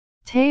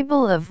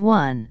Table of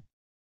 1.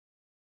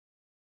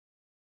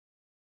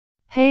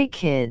 Hey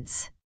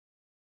kids!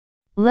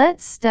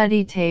 Let's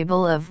study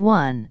table of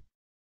 1.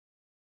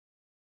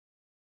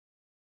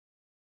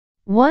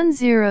 1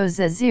 0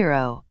 za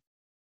 0.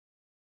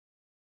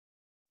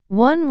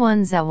 1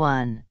 1 za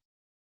 1.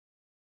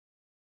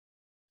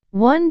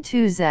 1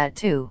 2 za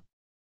 2.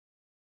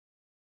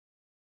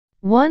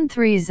 1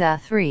 3 za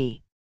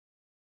 3.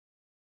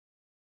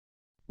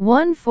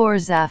 1 4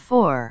 za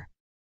 4.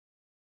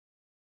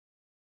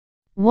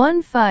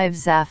 1 5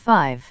 za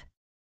 5.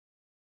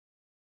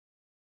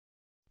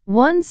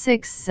 1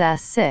 6 za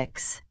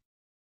 6.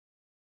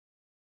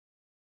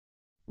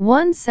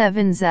 1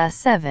 7 za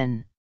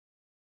 7.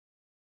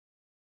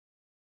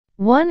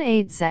 1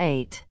 8 za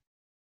 8.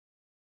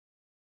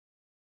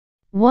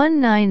 1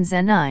 9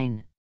 za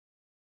 9.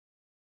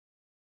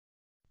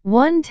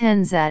 1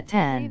 10 za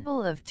 10.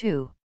 Table of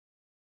 2.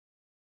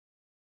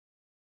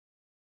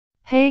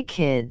 Hey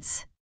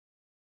kids!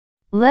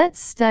 Let's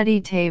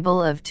study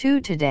table of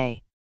 2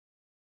 today.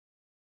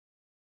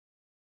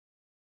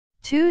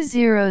 2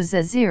 0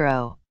 za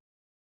 0.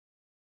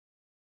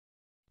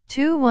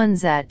 2 1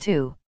 za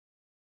 2.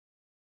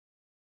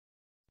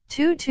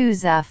 2 2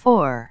 za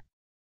 4.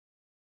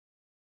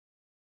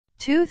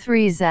 2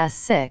 3 za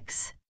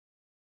 6.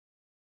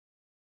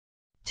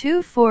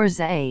 2 4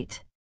 za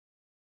 8.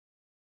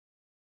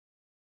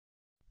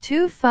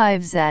 2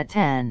 5 za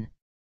 10.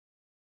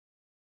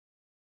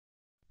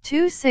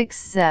 2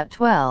 6 za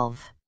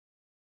 12.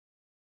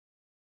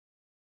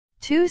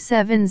 2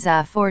 7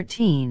 za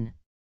 14.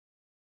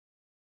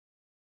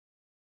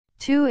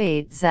 2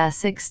 8 za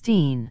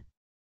 16.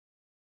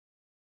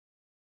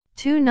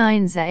 2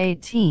 9 za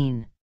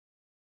 18.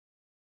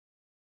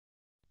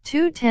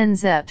 2 10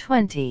 za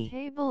 20.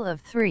 Table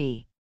of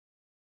 3.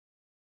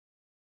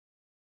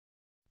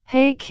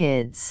 Hey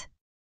kids!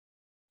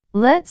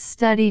 Let's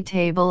study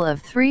table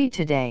of 3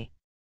 today.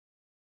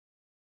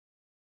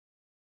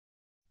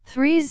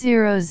 3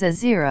 0 za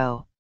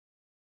 0.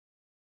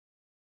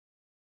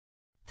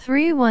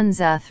 3 1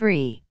 za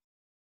 3.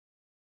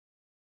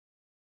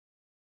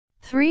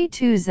 3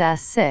 2 za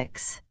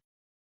 6.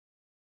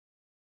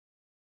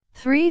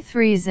 3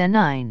 3 za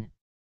 9.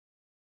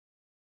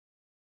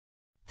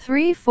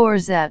 3 4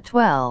 za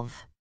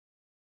 12.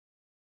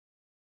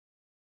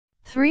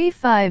 3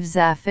 5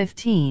 za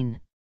 15.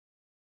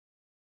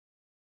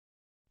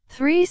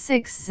 3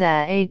 6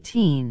 za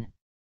 18.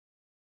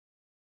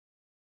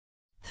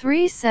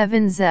 3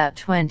 7 za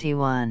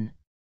 21.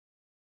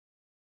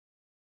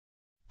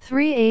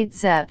 3 8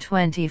 za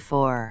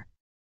 24.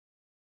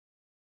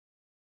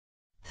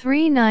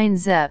 3 9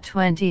 za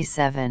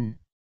 27.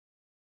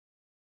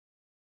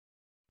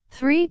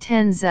 3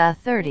 10 za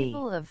 30.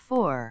 Table of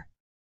 4.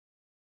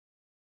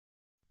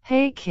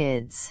 Hey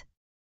kids!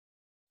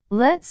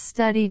 Let's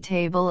study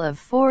table of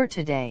 4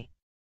 today.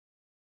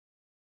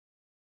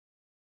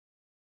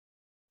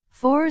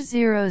 4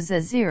 0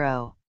 za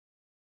 0.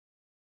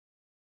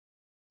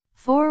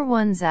 4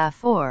 1 za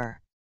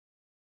 4.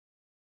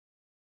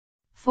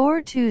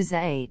 4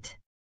 2 za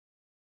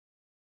 8.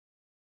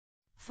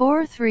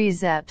 4 3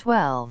 za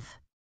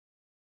 12.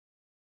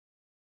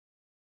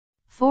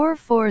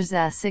 4 4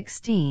 za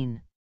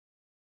 16.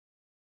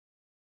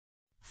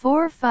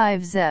 4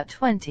 5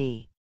 za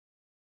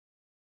 20.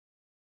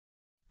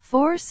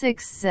 4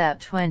 6 za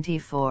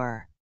 24.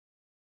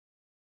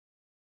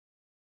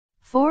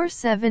 4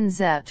 7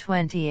 za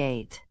 28.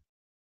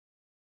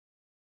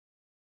 4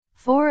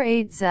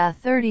 8 za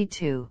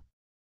 32.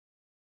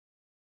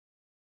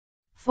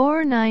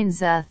 4 9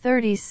 za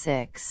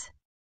 36.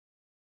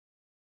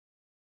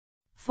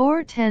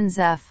 4 10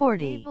 za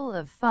 40. Table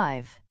of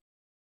 5.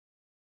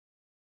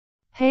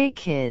 Hey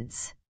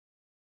kids!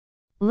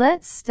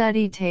 Let's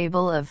study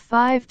table of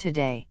 5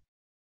 today.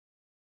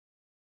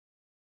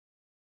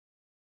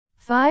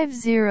 5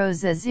 0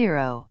 za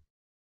 0.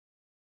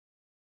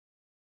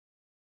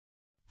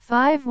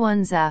 5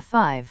 1 za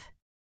 5.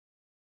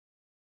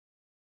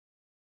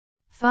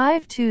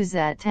 5 2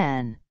 za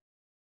 10.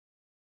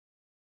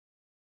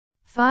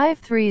 5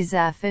 3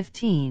 za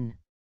 15.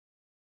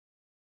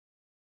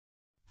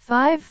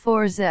 5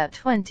 4 za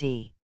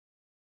 20.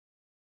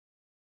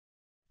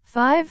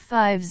 5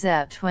 5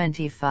 za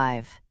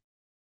 25.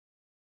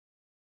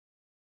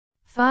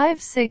 5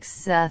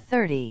 6 za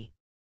 30.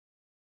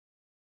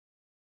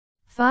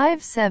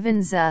 5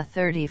 7 za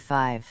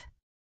 35.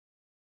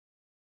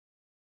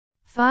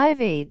 5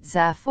 8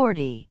 za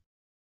 40.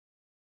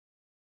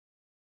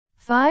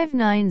 5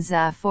 9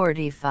 za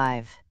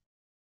 45.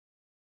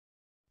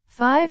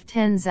 5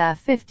 10 za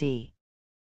 50.